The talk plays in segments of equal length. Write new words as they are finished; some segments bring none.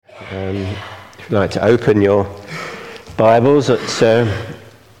If you'd like to open your Bibles at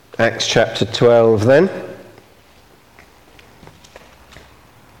Acts chapter 12 then.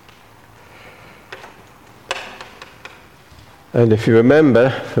 And if you remember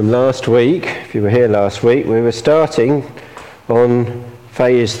from last week, if you were here last week, we were starting on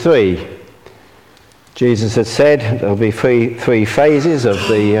phase 3. Jesus had said there'll be three phases of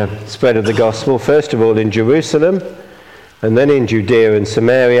the spread of the gospel. First of all in Jerusalem, and then in Judea and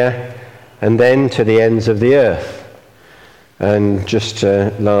Samaria, and then to the ends of the earth. And just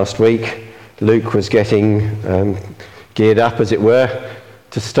last week, Luke was getting geared up, as it were,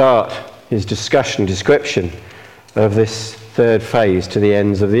 to start his description of this third phase to the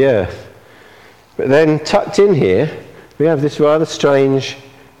ends of the earth. But then tucked in here, we have this rather strange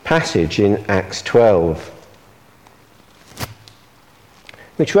passage in Acts 12,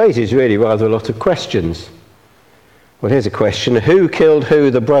 which raises really rather a lot of questions. Well, here's a question. Who killed who,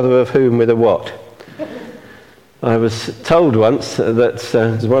 the brother of whom, with a what? I was told once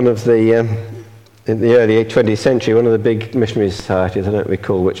that one of the, in the early 20th century, one of the big missionary societies, I don't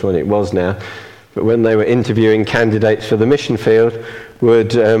recall which one it was now, but when they were interviewing candidates for the mission field,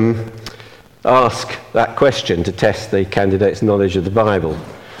 would ask that question to test the candidate's knowledge of the Bible.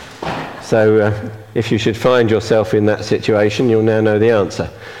 So if you should find yourself in that situation, you'll now know the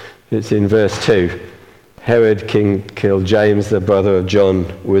answer. It's in verse 2. Herod killed James, the brother of John,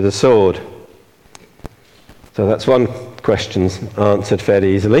 with a sword. So that's one question answered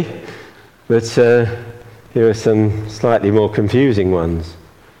fairly easily. But here are some slightly more confusing ones.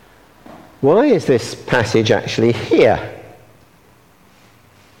 Why is this passage actually here?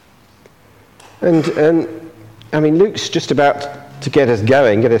 And I mean, Luke's just about to get us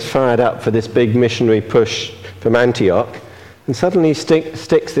going, get us fired up for this big missionary push from Antioch, and suddenly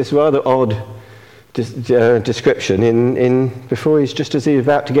sticks this rather odd description in before he's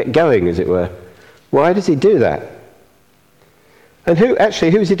about to get going, as it were. Why does he do that? And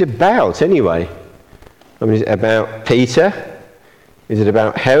who's it about anyway? I mean, is it about Peter? Is it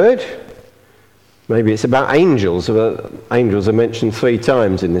about Herod? Maybe it's about angels. Angels are mentioned 3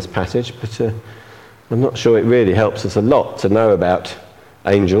 times in this passage, but I'm not sure it really helps us a lot to know about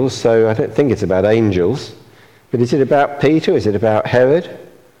angels, so I don't think it's about angels. But is it about Peter? Is it about Herod?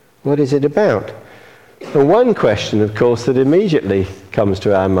 What is it about? And one question, of course, that immediately comes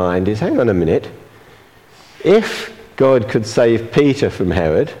to our mind is, hang on a minute, if God could save Peter from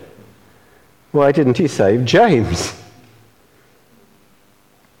Herod, why didn't he save James?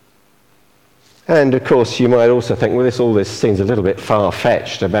 And of course, you might also think, well, all this seems a little bit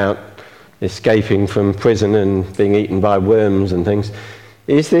far-fetched about escaping from prison and being eaten by worms and things.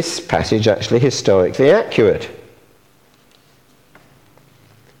 Is this passage actually historically accurate?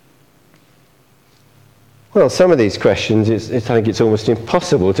 Well, some of these questions, I think it's almost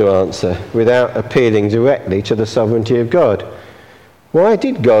impossible to answer without appealing directly to the sovereignty of God. Why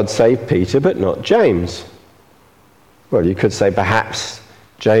did God save Peter but not James? Well, you could say perhaps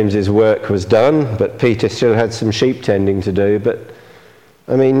James's work was done, but Peter still had some sheep tending to do. But,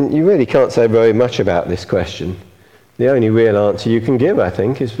 I mean, you really can't say very much about this question. The only real answer you can give, I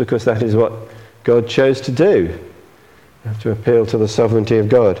think, is because that is what God chose to do. You have to appeal to the sovereignty of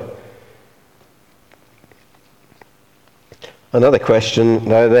God. Another question,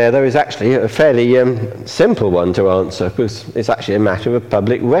 though, there is actually a fairly simple one to answer, because it's actually a matter of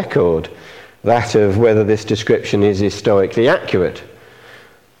public record, that of whether this description is historically accurate.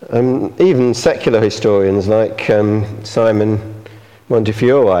 Even secular historians like Simon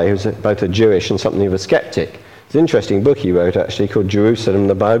Montefiore, who's both a Jewish and something of a skeptic, it's an interesting book he wrote actually called Jerusalem,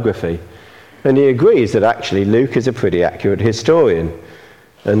 the Biography, and he agrees that actually Luke is a pretty accurate historian,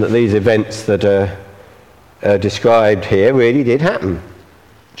 and that these events that are described here really did happen.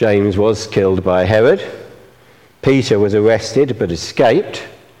 James was killed by Herod. Peter was arrested but escaped.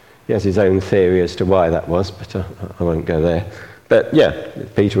 He has his own theory as to why that was, but I won't go there. But yeah,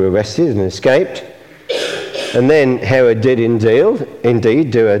 Peter was arrested and escaped. And then Herod did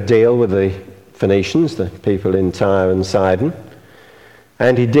indeed do a deal with the Phoenicians, the people in Tyre and Sidon.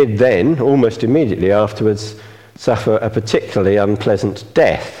 And he did then, almost immediately afterwards, suffer a particularly unpleasant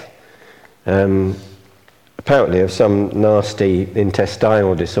death. Apparently of some nasty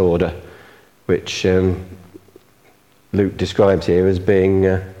intestinal disorder, which Luke describes here as being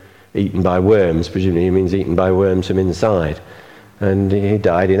eaten by worms. Presumably he means eaten by worms from inside. And he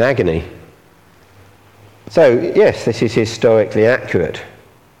died in agony. So, yes, this is historically accurate.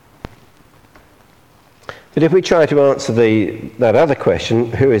 But if we try to answer that other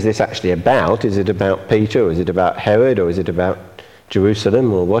question, who is this actually about? Is it about Peter, or is it about Herod, or is it about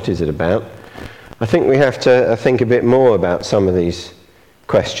Jerusalem, or what is it about? I think we have to think a bit more about some of these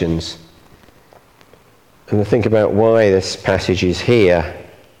questions. And to think about why this passage is here,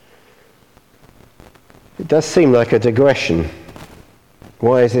 it does seem like a digression.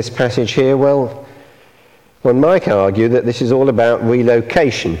 Why is this passage here? Well, one might argue that this is all about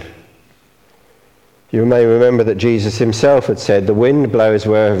relocation. You may remember that Jesus himself had said, "The wind blows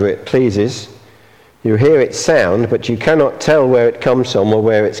wherever it pleases. You hear its sound, but you cannot tell where it comes from or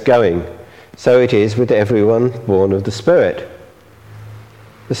where it's going. So it is with everyone born of the Spirit."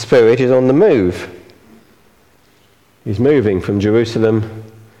 The Spirit is on the move. He's moving from Jerusalem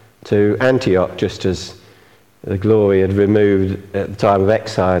to Antioch, just as the glory had removed at the time of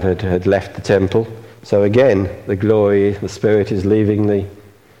exile, had left the temple. So again, the glory, the Spirit is leaving the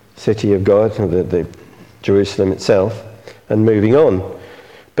city of God, the Jerusalem itself, and moving on.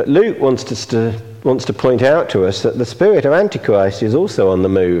 But Luke wants to point out to us that the spirit of Antichrist is also on the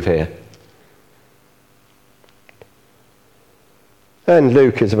move here. And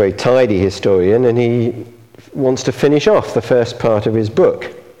Luke is a very tidy historian, and he wants to finish off the first part of his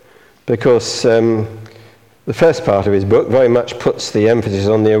book, because the first part of his book very much puts the emphasis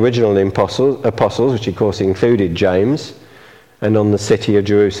on the original apostles, which of course included James, and on the city of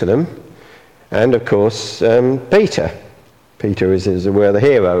Jerusalem, and of course Peter. Peter is, as it were, the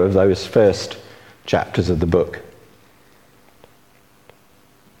hero of those first chapters of the book.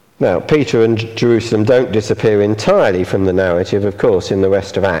 Now, Peter and Jerusalem don't disappear entirely from the narrative, of course, in the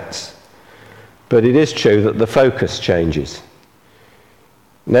rest of Acts. But it is true that the focus changes.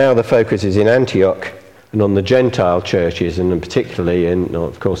 Now the focus is in Antioch and on the Gentile churches, and particularly,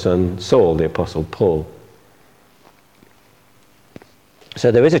 of course, on Saul, the Apostle Paul.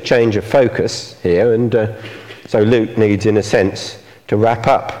 So there is a change of focus here, and so Luke needs, in a sense, to wrap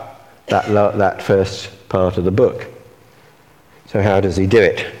up that first part of the book. So how does he do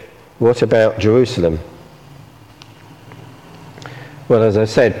it? What about Jerusalem? Well, as I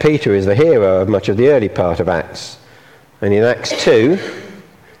said, Peter is the hero of much of the early part of Acts. And in Acts 2,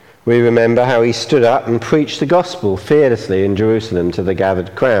 we remember how he stood up and preached the gospel fearlessly in Jerusalem to the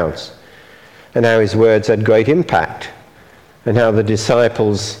gathered crowds, and how his words had great impact, and how the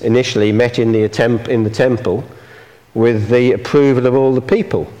disciples initially met in the temple with the approval of all the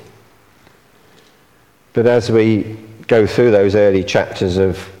people. But as we go through those early chapters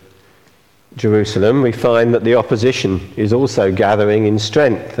of Jerusalem, we find that the opposition is also gathering in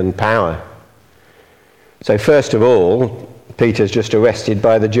strength and power. So first of all, Peter's just arrested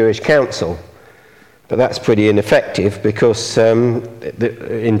by the Jewish council. But that's pretty ineffective because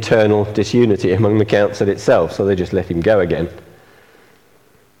the internal disunity among the council itself, so they just let him go again.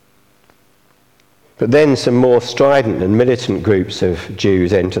 But then some more strident and militant groups of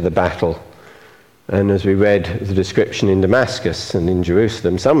Jews enter the battle. And as we read the description in Damascus and in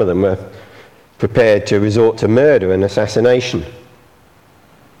Jerusalem, some of them were prepared to resort to murder and assassination.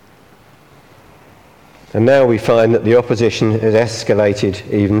 And now we find that the opposition has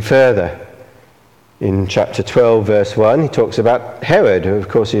escalated even further. In chapter 12, verse 1, he talks about Herod, who of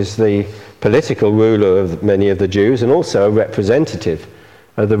course is the political ruler of many of the Jews and also a representative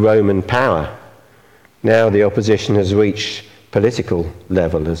of the Roman power. Now the opposition has reached political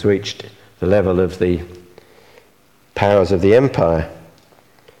level, has reached the level of the powers of the empire.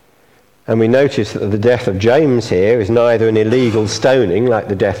 And we notice that the death of James here is neither an illegal stoning like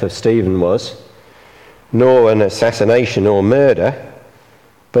the death of Stephen was, nor an assassination or murder,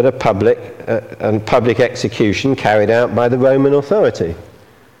 but a public execution carried out by the Roman authority.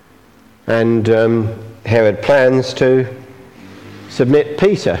 And Herod plans to submit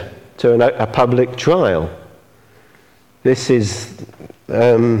Peter to a public trial. This is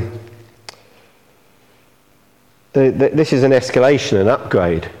an escalation, an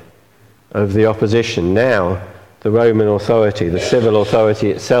upgrade of the opposition. Now the Roman authority, the civil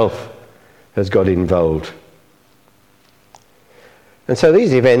authority itself, has got involved. And so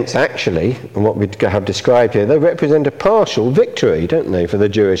these events actually, and what we have described here, they represent a partial victory, don't they, for the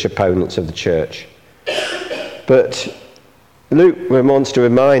Jewish opponents of the church. But Luke wants to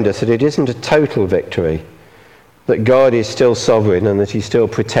remind us that it isn't a total victory, that God is still sovereign and that he still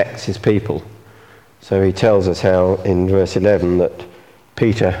protects his people. So he tells us how in verse 11 that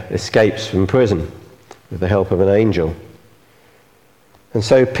Peter escapes from prison with the help of an angel. And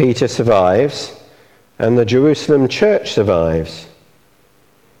so Peter survives and the Jerusalem church survives.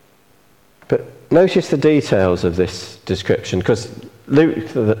 But notice the details of this description, because Luke,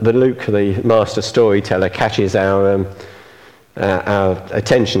 the master storyteller, catches our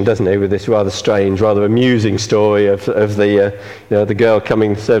attention, doesn't he, with this rather strange, rather amusing story of the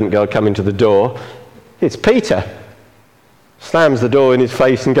servant girl coming to the door. It's Peter. slams the door in his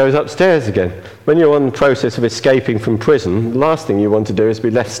face and goes upstairs again. When you're on the process of escaping from prison, the last thing you want to do is be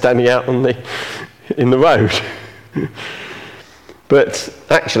left standing out in the road. But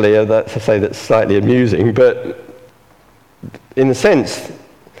actually, that's slightly amusing, but in a sense,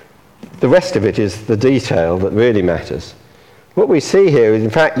 the rest of it is the detail that really matters. What we see here is, in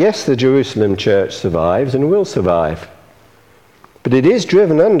fact, yes, the Jerusalem church survives and will survive, but it is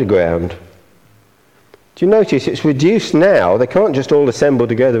driven underground. Do you notice it's reduced now? They can't just all assemble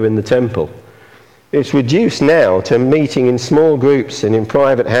together in the temple. It's reduced now to meeting in small groups and in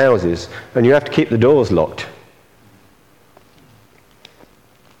private houses, and you have to keep the doors locked.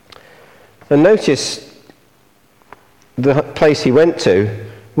 And notice the place he went to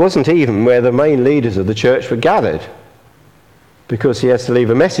wasn't even where the main leaders of the church were gathered, because he has to leave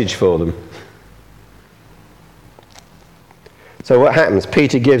a message for them. So what happens?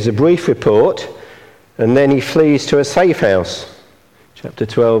 Peter gives a brief report, and then he flees to a safe house. Chapter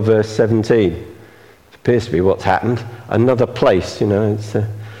 12, verse 17. It appears to be what's happened. Another place, it's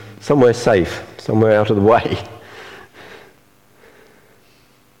somewhere safe, somewhere out of the way.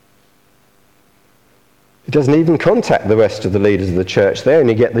 He doesn't even contact the rest of the leaders of the church. They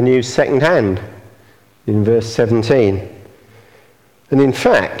only get the news second hand in verse 17. And in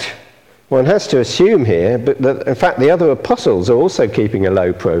fact, one has to assume here that in fact the other apostles are also keeping a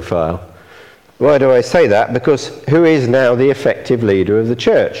low profile. Why do I say that? Because who is now the effective leader of the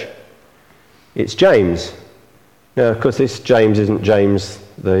church? It's James. Now, of course, this James isn't James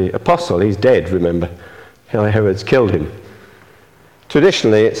the apostle. He's dead, remember. Herod's killed him.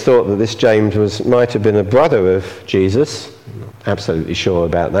 Traditionally, it's thought that this James might have been a brother of Jesus. I'm not absolutely sure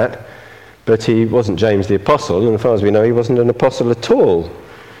about that. But he wasn't James the apostle, and as far as we know, he wasn't an apostle at all.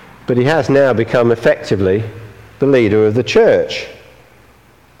 But he has now become effectively the leader of the church.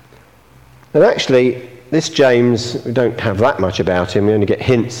 And actually, this James, we don't have that much about him. We only get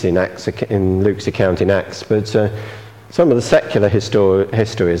hints in Luke's account in Acts. But some of the secular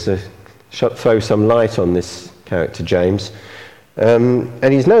histories throw some light on this character, James.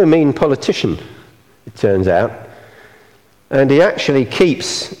 And he's no mean politician, it turns out. And he actually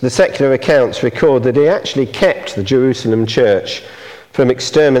the secular accounts record that he actually kept the Jerusalem church from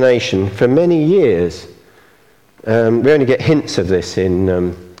extermination for many years. We only get hints of this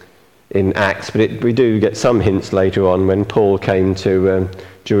in Acts, but we do get some hints later on when Paul came to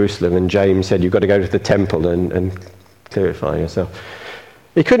Jerusalem and James said, you've got to go to the temple and purify yourself.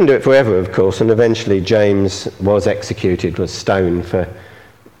 He couldn't do it forever, of course, and eventually James was executed, was stoned for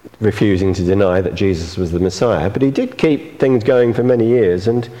refusing to deny that Jesus was the Messiah. But he did keep things going for many years,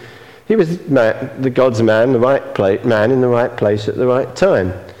 and he was the God's man, the right man in the right place at the right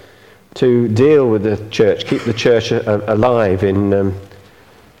time to deal with the church, keep the church alive in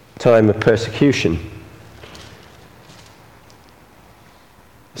time of persecution.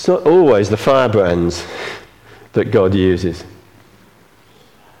 It's not always the firebrands that God uses.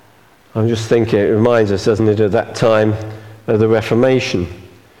 I'm just thinking, it reminds us, doesn't it, of that time of the Reformation,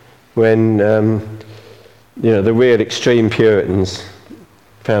 when the real extreme Puritans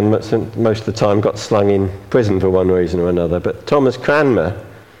found most of the time got slung in prison for one reason or another. But Thomas Cranmer,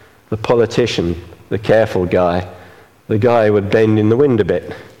 the politician, the careful guy, the guy who would bend in the wind a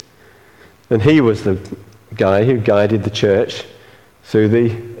bit, and he was the guy who guided the church through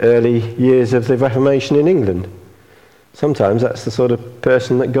the early years of the Reformation in England. Sometimes that's the sort of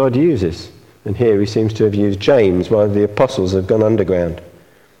person that God uses. And here he seems to have used James while the apostles have gone underground.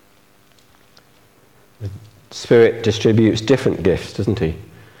 The Spirit distributes different gifts, doesn't he?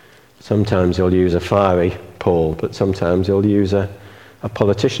 Sometimes he'll use a fiery Paul, but sometimes he'll use a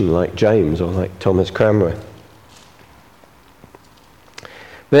politician like James or like Thomas Cranmer.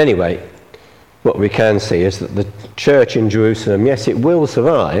 But anyway, what we can see is that the church in Jerusalem, yes, it will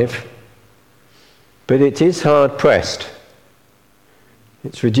survive, but it is hard-pressed.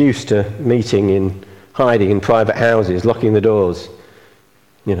 It's reduced to hiding in private houses, locking the doors,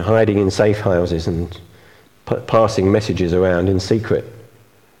 hiding in safe houses and passing messages around in secret.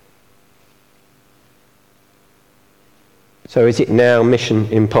 So is it now mission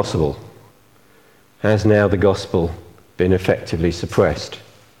impossible? Has now the gospel been effectively suppressed?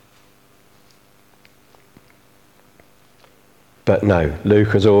 But no, Luke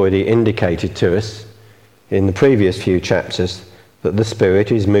has already indicated to us in the previous few chapters that the Spirit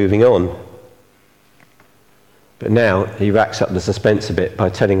is moving on. But now he racks up the suspense a bit by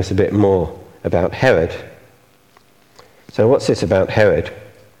telling us a bit more about Herod. So what's this about Herod?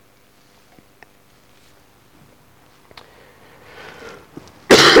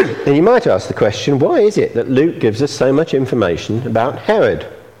 And you might ask the question, why is it that Luke gives us so much information about Herod?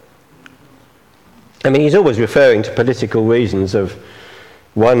 I mean, he's always referring to political reasons of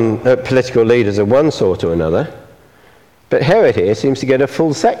political leaders of one sort or another. But Herod here seems to get a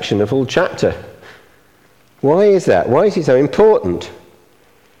full section, a full chapter. Why is that? Why is he so important?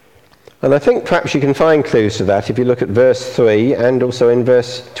 And I think perhaps you can find clues to that if you look at verse 3 and also in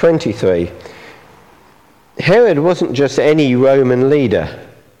verse 23. Herod wasn't just any Roman leader.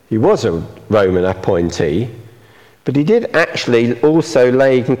 He was a Roman appointee, but he did actually also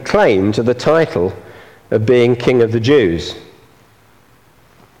lay claim to the title of being King of the Jews.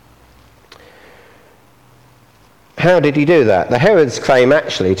 How did he do that? The Herod's claim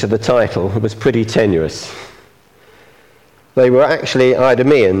actually to the title was pretty tenuous. They were actually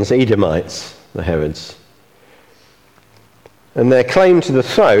Idumeans, Edomites, the Herods. And their claim to the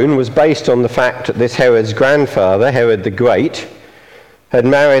throne was based on the fact that this Herod's grandfather, Herod the Great, had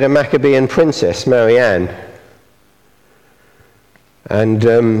married a Maccabean princess, Marianne. And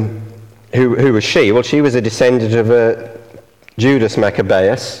who was she? Well, she was a descendant of Judas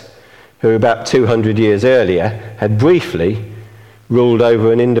Maccabeus, who about 200 years earlier had briefly ruled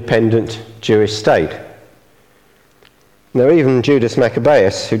over an independent Jewish state. Now, even Judas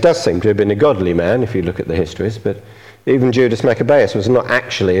Maccabeus, who does seem to have been a godly man, if you look at the histories, but even Judas Maccabeus was not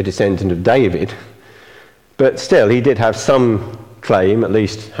actually a descendant of David, but still he did have some claim, at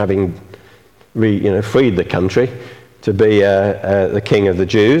least having freed the country, to be the king of the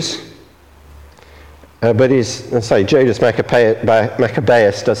Jews. But Judas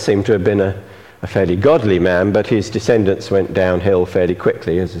Maccabeus does seem to have been a fairly godly man, but his descendants went downhill fairly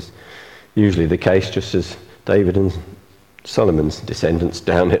quickly, as is usually the case, just as David and Solomon's descendants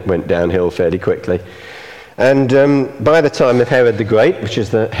went downhill fairly quickly. And by the time of Herod the Great, which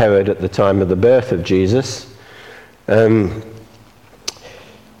is the Herod at the time of the birth of Jesus, their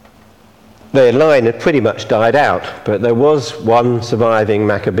line had pretty much died out, but there was one surviving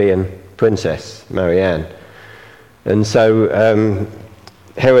Maccabean princess, Marianne. And so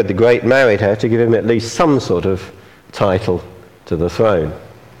Herod the Great married her to give him at least some sort of title to the throne.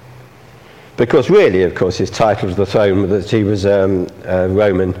 Because really, of course, his title to the throne was that he was a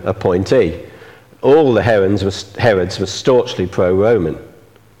Roman appointee. All the Herods were staunchly pro-Roman.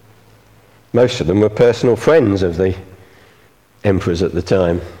 Most of them were personal friends of the emperors at the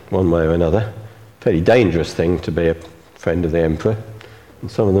time, one way or another. Fairly dangerous thing to be a friend of the emperor.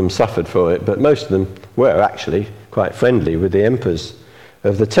 And some of them suffered for it, but most of them were actually quite friendly with the emperors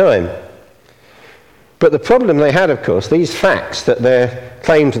of the time. But the problem they had, of course, these facts that their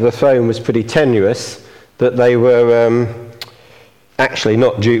claim to the throne was pretty tenuous, that they were actually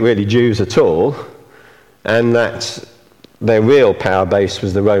not really Jews at all, and that their real power base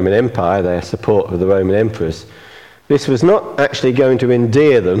was the Roman Empire, their support of the Roman emperors. This was not actually going to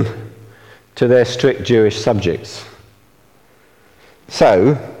endear them to their strict Jewish subjects.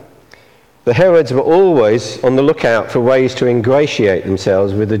 So, the Herods were always on the lookout for ways to ingratiate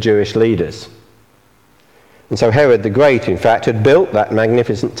themselves with the Jewish leaders. And so Herod the Great, in fact, had built that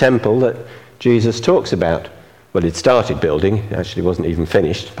magnificent temple that Jesus talks about. Well, he'd started building, it actually wasn't even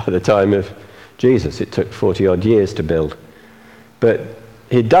finished by the time of Jesus. It took 40-odd years to build. But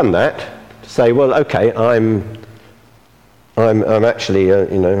he'd done that to say, well, okay, I'm actually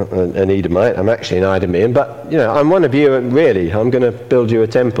an Edomite, I'm actually an Idumean, but I'm one of you, really, I'm going to build you a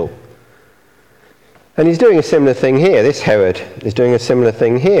temple. And he's doing a similar thing here. This Herod is doing a similar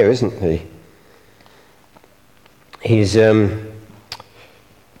thing here, isn't he? He's doing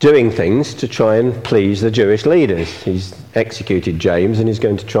things to try and please the Jewish leaders. He's executed James and he's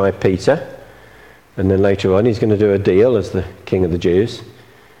going to try Peter. And then later on he's going to do a deal as the king of the Jews.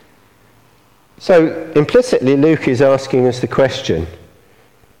 So implicitly Luke is asking us the question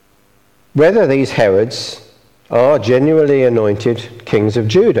whether these Herods are genuinely anointed kings of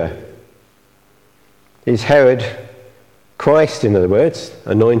Judah. Is Herod Christ, in other words,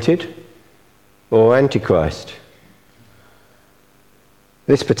 anointed, or Antichrist?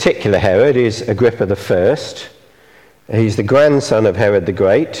 This particular Herod is Agrippa I. He's the grandson of Herod the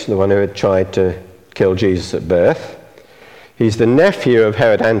Great, the one who had tried to kill Jesus at birth. He's the nephew of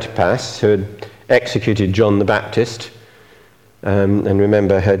Herod Antipas, who had executed John the Baptist, and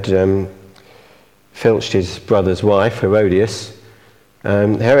remember had filched his brother's wife, Herodias.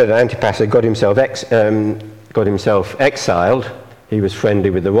 Herod Antipas had got himself exiled. He was friendly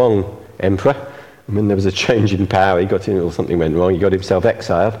with the wrong emperor. And when there was a change in power, something went wrong, he got himself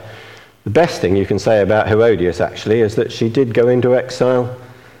exiled. The best thing you can say about Herodias, actually, is that she did go into exile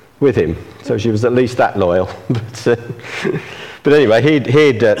with him. So she was at least that loyal. But anyway,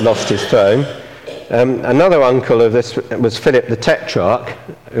 he'd lost his throne. Another uncle of this was Philip the Tetrarch,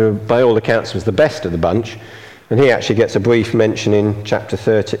 who by all accounts was the best of the bunch. And he actually gets a brief mention in chapter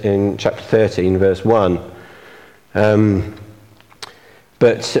 13, verse 1.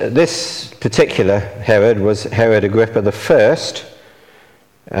 But this particular Herod was Herod Agrippa the First,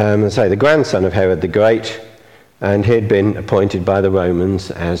 the grandson of Herod the Great, and he had been appointed by the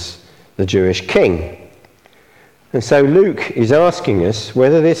Romans as the Jewish king. And so Luke is asking us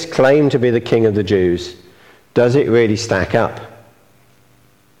whether this claim to be the king of the Jews, does it really stack up?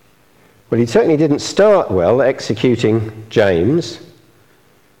 Well, he certainly didn't start well executing James,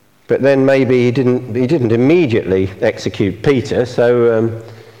 but then maybe he didn't immediately execute Peter, so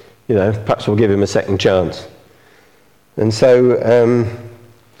perhaps we'll give him a second chance. And so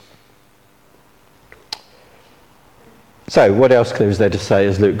what else is there to say,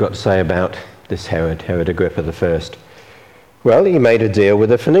 has Luke got to say about this Herod Agrippa the First? Well, he made a deal with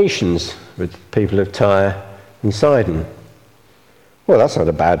the Phoenicians, with people of Tyre and Sidon. Well, that's not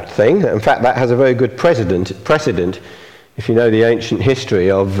a bad thing. In fact, that has a very good precedent if you know the ancient history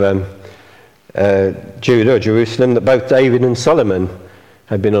of Judah or Jerusalem, that both David and Solomon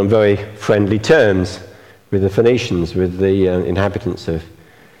had been on very friendly terms with the Phoenicians, with the inhabitants of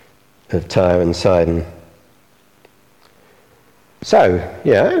Tyre and Sidon. So,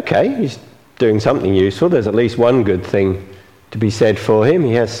 he's doing something useful. There's at least one good thing to be said for him.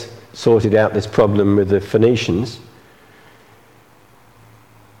 He has sorted out this problem with the Phoenicians.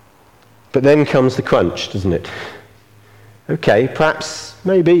 But then comes the crunch, doesn't it? Okay, perhaps,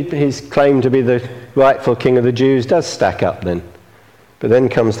 maybe his claim to be the rightful king of the Jews does stack up then. But then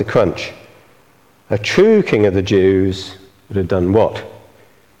comes the crunch. A true king of the Jews would have done what?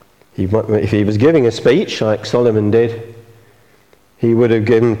 If he was giving a speech like Solomon did, he would have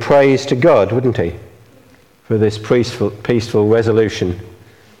given praise to God, wouldn't he? For this peaceful resolution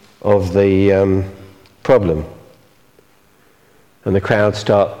of the problem. And the crowd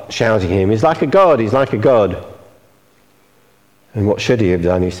start shouting at him, he's like a god, he's like a god. And what should he have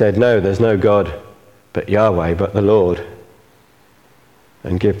done? He said, no, there's no God but Yahweh, but the Lord.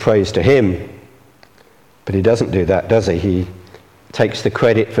 And give praise to him. But he doesn't do that, does he? He takes the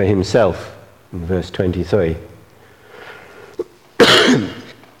credit for himself in verse 23.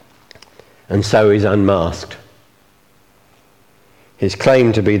 And so he's unmasked. His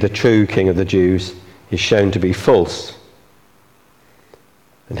claim to be the true king of the Jews is shown to be false.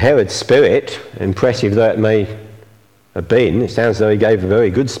 And Herod's spirit, impressive though it may have been, it sounds as though he gave a very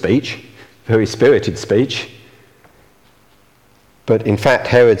good speech, very spirited speech. But in fact,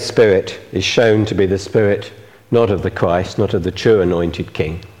 Herod's spirit is shown to be the spirit not of the Christ, not of the true anointed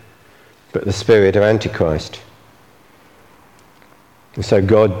king, but the spirit of Antichrist. And so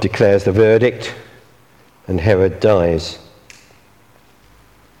God declares the verdict, and Herod dies.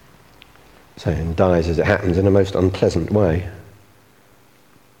 And dies, as it happens, in a most unpleasant way.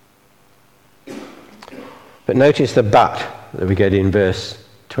 But notice the but that we get in verse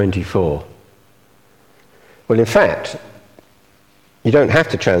 24. Well, in fact, you don't have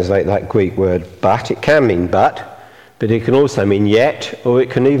to translate that Greek word but. It can mean but it can also mean yet, or it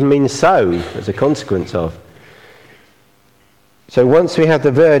can even mean so, as a consequence of. So once we have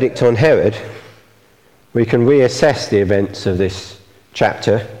the verdict on Herod, we can reassess the events of this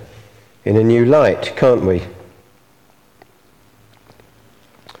chapter in a new light, can't we?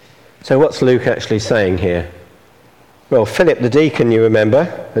 So what's Luke actually saying here? Well, Philip the deacon, you remember,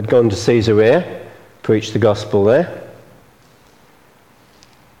 had gone to Caesarea, preached the gospel there.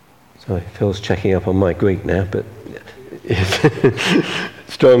 Sorry, Phil's checking up on my Greek now, but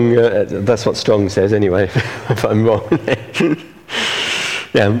Strong, that's what Strong says anyway, if I'm wrong.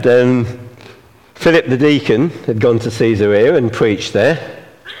 Philip the deacon had gone to Caesarea and preached there.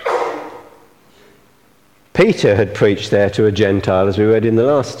 Peter had preached there to a Gentile, as we read in the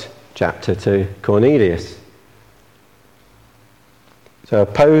last chapter, to Cornelius. So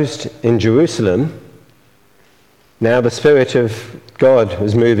opposed in Jerusalem, now the Spirit of God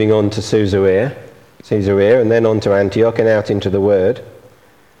was moving on to Caesarea, and then on to Antioch and out into the Word.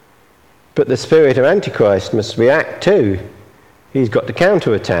 But the spirit of Antichrist must react too. He's got to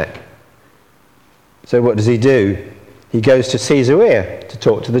counterattack. So what does he do? He goes to Caesarea to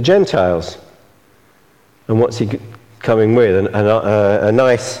talk to the Gentiles. And what's he coming with? A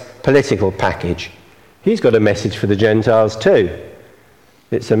nice political package. He's got a message for the Gentiles too.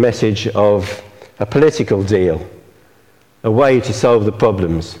 It's a message of a political deal, a way to solve the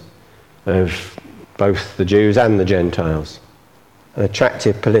problems of both the Jews and the Gentiles. An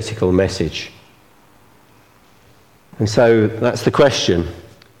attractive political message. And so that's the question.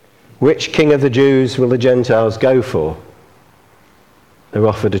 Which king of the Jews will the Gentiles go for? They're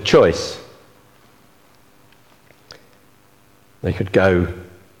offered a choice. They could go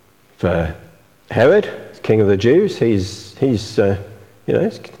for Herod, king of the Jews. He's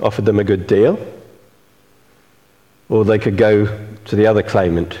offered them a good deal. Or they could go to the other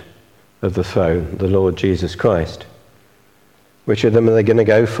claimant of the throne, the Lord Jesus Christ. Which of them are they going to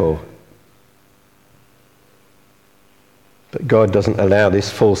go for? But God doesn't allow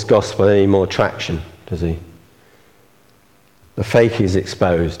this false gospel any more traction, does he? The fake is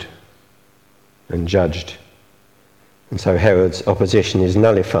exposed and judged. And so Herod's opposition is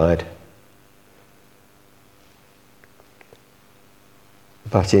nullified.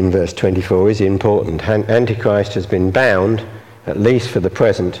 But in verse 24 is important. Antichrist has been bound, at least for the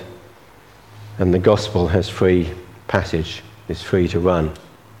present, and the gospel has free passage, is free to run.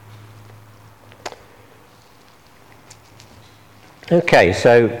 Okay,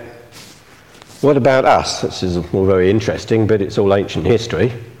 so what about us? This is all very interesting, but it's all ancient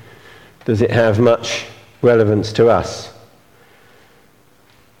history. Does it have much relevance to us?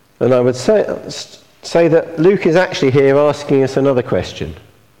 And I would say that Luke is actually here asking us another question.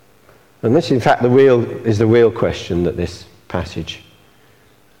 And this, in fact, is the real question that this passage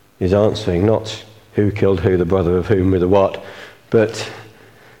is answering, not who killed who, the brother of whom with a what, but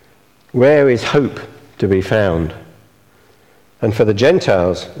where is hope to be found? And for the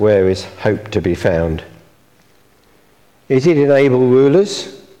Gentiles, where is hope to be found? Is it in able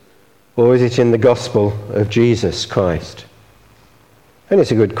rulers, or is it in the gospel of Jesus Christ? And it's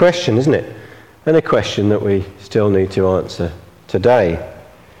a good question, isn't it? And a question that we still need to answer today.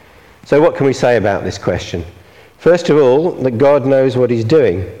 So what can we say about this question? First of all, that God knows what he's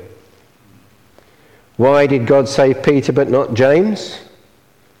doing. Why did God save Peter but not James?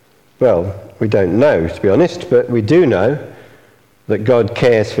 Well, we don't know, to be honest, but we do know that God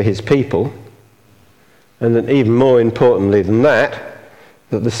cares for his people, and that even more importantly than that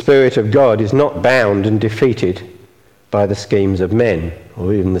the Spirit of God is not bound and defeated by the schemes of men,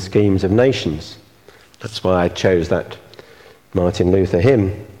 or even the schemes of nations. That's why I chose that Martin Luther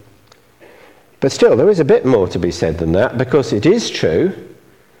hymn. But still, there is a bit more to be said than that, because it is true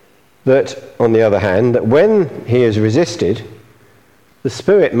that, on the other hand, that when he is resisted, the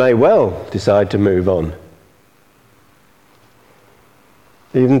Spirit may well decide to move on.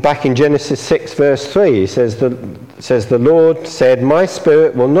 Even back in Genesis 6 verse 3, he says, the Lord said, "My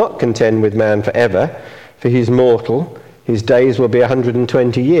Spirit will not contend with man forever, for he is mortal. His days will be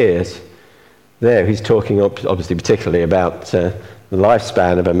 120 years. There he's talking obviously particularly about the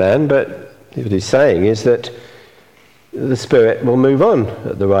lifespan of a man, but what he's saying is that the Spirit will move on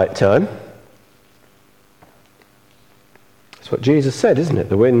at the right time. That's what Jesus said, isn't it?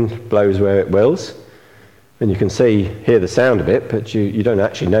 The wind blows where it wills, and you can hear the sound of it, but you don't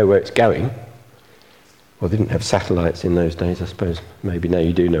actually know where it's going. Well, they didn't have satellites in those days, I suppose. Maybe now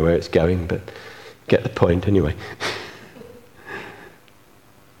you do know where it's going, but get the point anyway.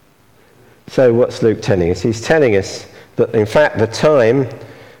 So what's Luke telling us? He's telling us that, in fact, the time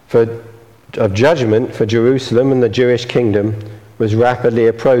of judgment for Jerusalem and the Jewish kingdom was rapidly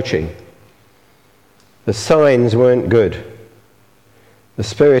approaching. The signs weren't good. The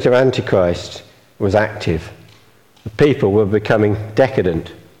spirit of Antichrist was active. The people were becoming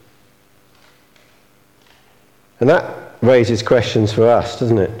decadent. And that raises questions for us,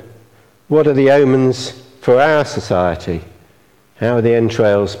 doesn't it? What are the omens for our society? How are the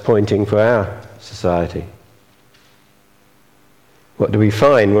entrails pointing for our society? What do we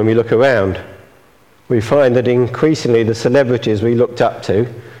find when we look around? We find that increasingly the celebrities we looked up to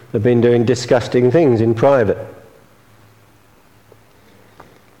have been doing disgusting things in private.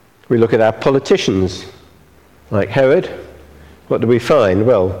 We look at our politicians, like Herod. What do we find?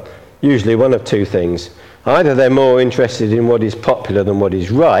 Well, usually one of two things. Either they're more interested in what is popular than what is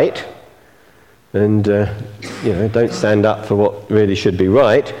right, and don't stand up for what really should be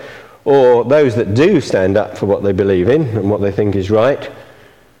right, or those that do stand up for what they believe in and what they think is right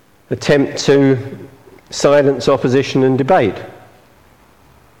attempt to silence opposition and debate.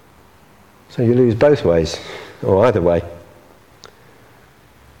 So you lose both ways, or either way.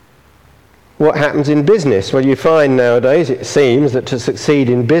 What happens in business? Well, you find nowadays, it seems, that to succeed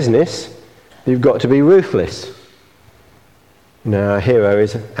in business, you've got to be ruthless. Now, our hero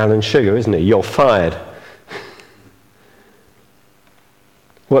is Alan Sugar, isn't he? You're fired.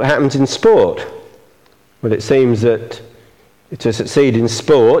 What happens in sport? Well, it seems that to succeed in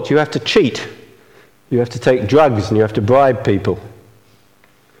sport, you have to cheat. You have to take drugs and you have to bribe people.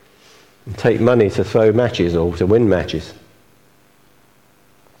 And take money to throw matches or to win matches.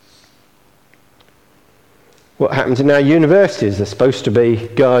 What happens in our universities? They're supposed to be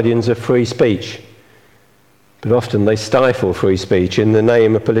guardians of free speech. But often they stifle free speech in the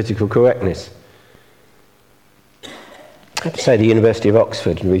name of political correctness. I have to say the University of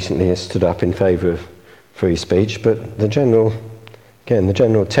Oxford recently has stood up in favour of free speech, but the general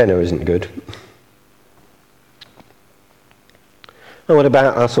tenor isn't good. And what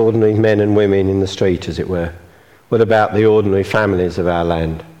about us ordinary men and women in the street, as it were? What about the ordinary families of our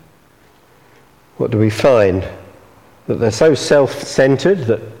land? What do we find? That they're so self-centred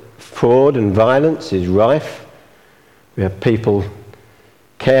that fraud and violence is rife. We have people,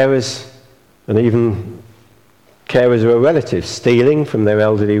 carers, and even carers who are relatives, stealing from their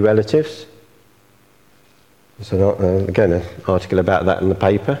elderly relatives. There's again an article about that in the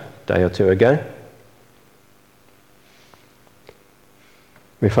paper a day or two ago.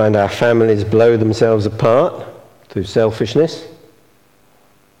 We find our families blow themselves apart through selfishness,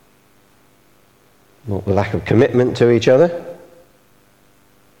 not the lack of commitment to each other.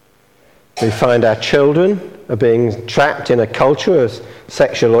 We find our children are being trapped in a culture of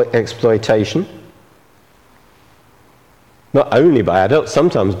sexual exploitation, not only by adults,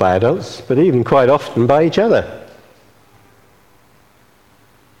 sometimes by adults, but even quite often by each other.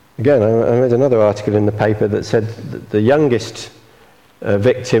 Again, I read another article in the paper that said that the youngest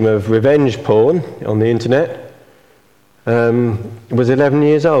victim of revenge porn on the internet was 11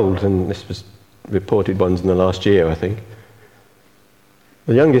 years old, and this was reported once in the last year, I think.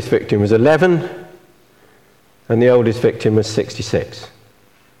 The youngest victim was 11, and the oldest victim was 66.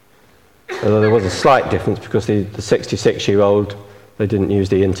 Although there was a slight difference, because the 66-year-old, they didn't use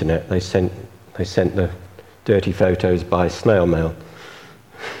the internet. They sent the dirty photos by snail mail.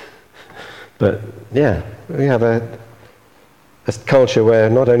 But yeah, we have a culture where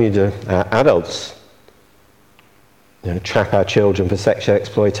not only do adults trap our children for sexual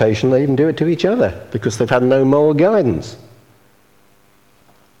exploitation, they even do it to each other because they've had no moral guidance.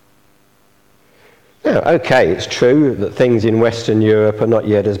 Now, okay, it's true that things in Western Europe are not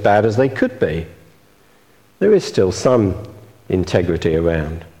yet as bad as they could be. There is still some integrity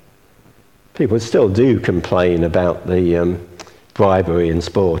around. People still do complain about the bribery in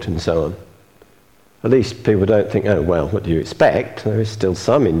sport and so on. At least people don't think, oh, well, what do you expect? There is still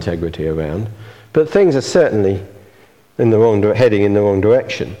some integrity around. But things are certainly heading in the wrong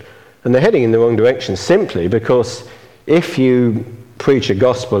direction. And they're heading in the wrong direction simply because if you preach a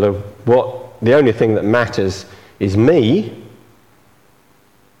gospel of the only thing that matters is me,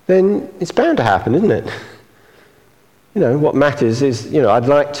 then it's bound to happen, isn't it? What matters is, I'd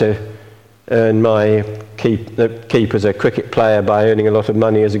like to earn my keep as a cricket player by earning a lot of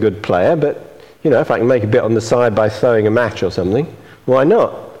money as a good player, but if I can make a bit on the side by throwing a match or something, why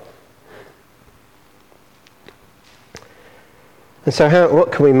not? And so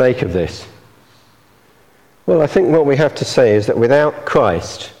what can we make of this? Well, I think what we have to say is that without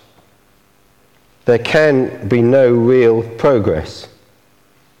Christ, there can be no real progress.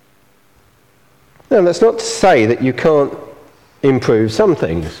 Now, that's not to say that you can't improve some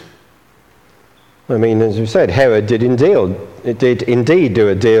things. I mean, as we said, Herod did indeed do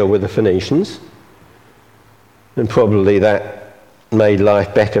a deal with the Phoenicians, and probably that made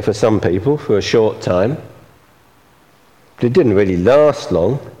life better for some people for a short time. But it didn't really last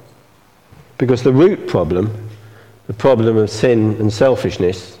long, because the root problem, the problem of sin and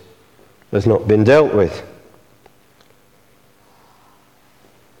selfishness, has not been dealt with.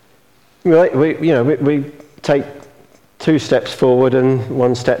 Right? We take 2 steps forward and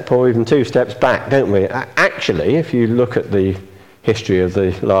 1 step or even 2 steps back, don't we? Actually, if you look at the history of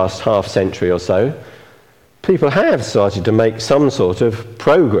the last half century or so, people have started to make some sort of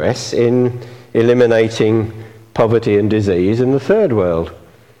progress in eliminating poverty and disease in the third world.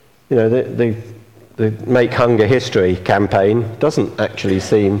 The Make Hunger History campaign doesn't actually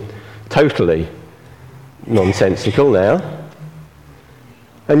seem totally nonsensical now.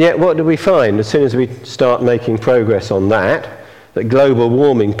 And yet what do we find? As soon as we start making progress on that global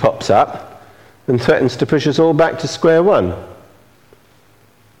warming pops up and threatens to push us all back to square one.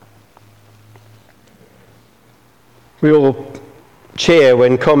 We all cheer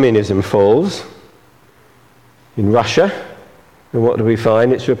when communism falls in Russia, and what do we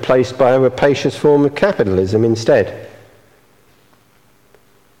find? It's replaced by a rapacious form of capitalism instead.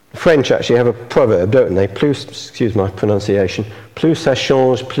 The French actually have a proverb, don't they? Plus, excuse my pronunciation, plus ça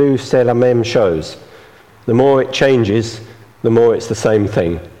change, plus c'est la même chose. The more it changes, the more it's the same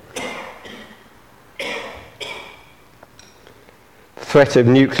thing. The threat of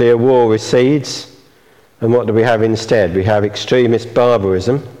nuclear war recedes, and what do we have instead? We have extremist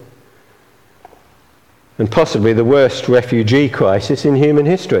barbarism, and possibly the worst refugee crisis in human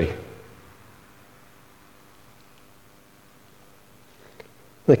history.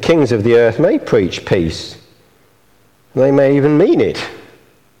 The kings of the earth may preach peace. They may even mean it.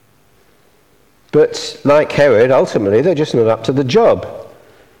 But like Herod, ultimately, they're just not up to the job.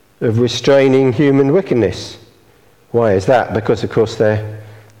 of restraining human wickedness. Why is that? Because, of course, they're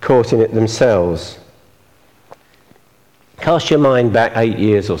caught in it themselves. Cast your mind back 8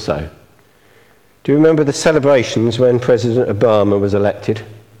 years or so. Do you remember the celebrations when President Obama was elected?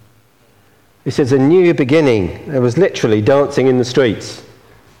 This is a new beginning. There was literally dancing in the streets.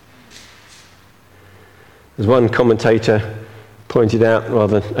 As one commentator pointed out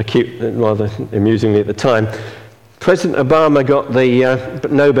rather amusingly at the time, President Obama got the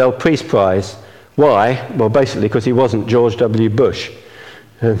Nobel Peace Prize. Why? Well, basically because he wasn't George W. Bush.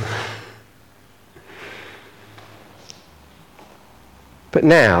 But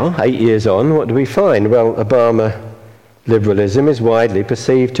now, 8 years on, what do we find? Well, Obama liberalism is widely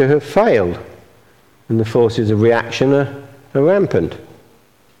perceived to have failed, and the forces of reaction are rampant.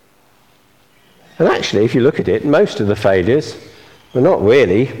 And actually, if you look at it, most of the failures were not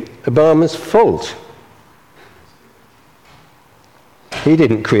really Obama's fault. He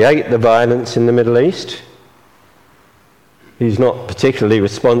didn't create the violence in the Middle East. He's not particularly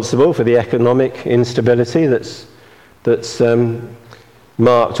responsible for the economic instability that's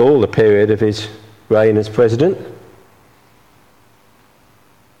marked all the period of his reign as president.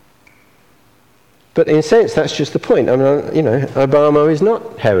 But in a sense, that's just the point. I mean, Obama is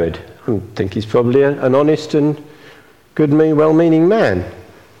not Herod. I think he's probably an honest and well-meaning man.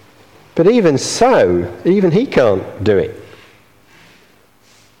 But even so, even he can't do it.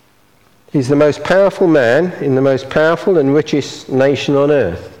 He's the most powerful man in the most powerful and richest nation on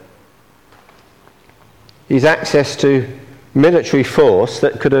earth. He's access to military force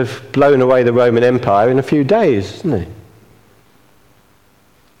that could have blown away the Roman Empire in a few days, isn't he?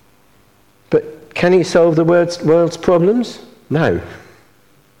 But can he solve the world's problems? No.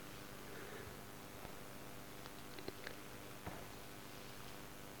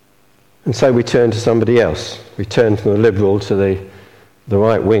 And so we turn to somebody else. We turn from the liberal to the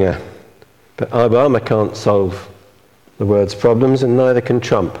right-winger. But Obama can't solve the world's problems, and neither can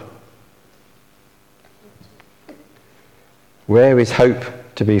Trump. Where is hope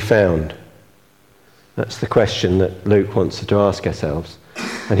to be found? That's the question that Luke wants us to ask ourselves.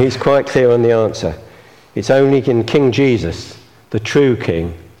 And he's quite clear on the answer. It's only in King Jesus, the true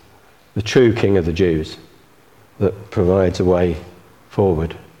King of the Jews, that provides a way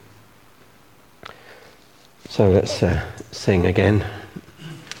forward. So let's sing again.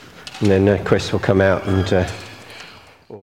 And then Chris will come out and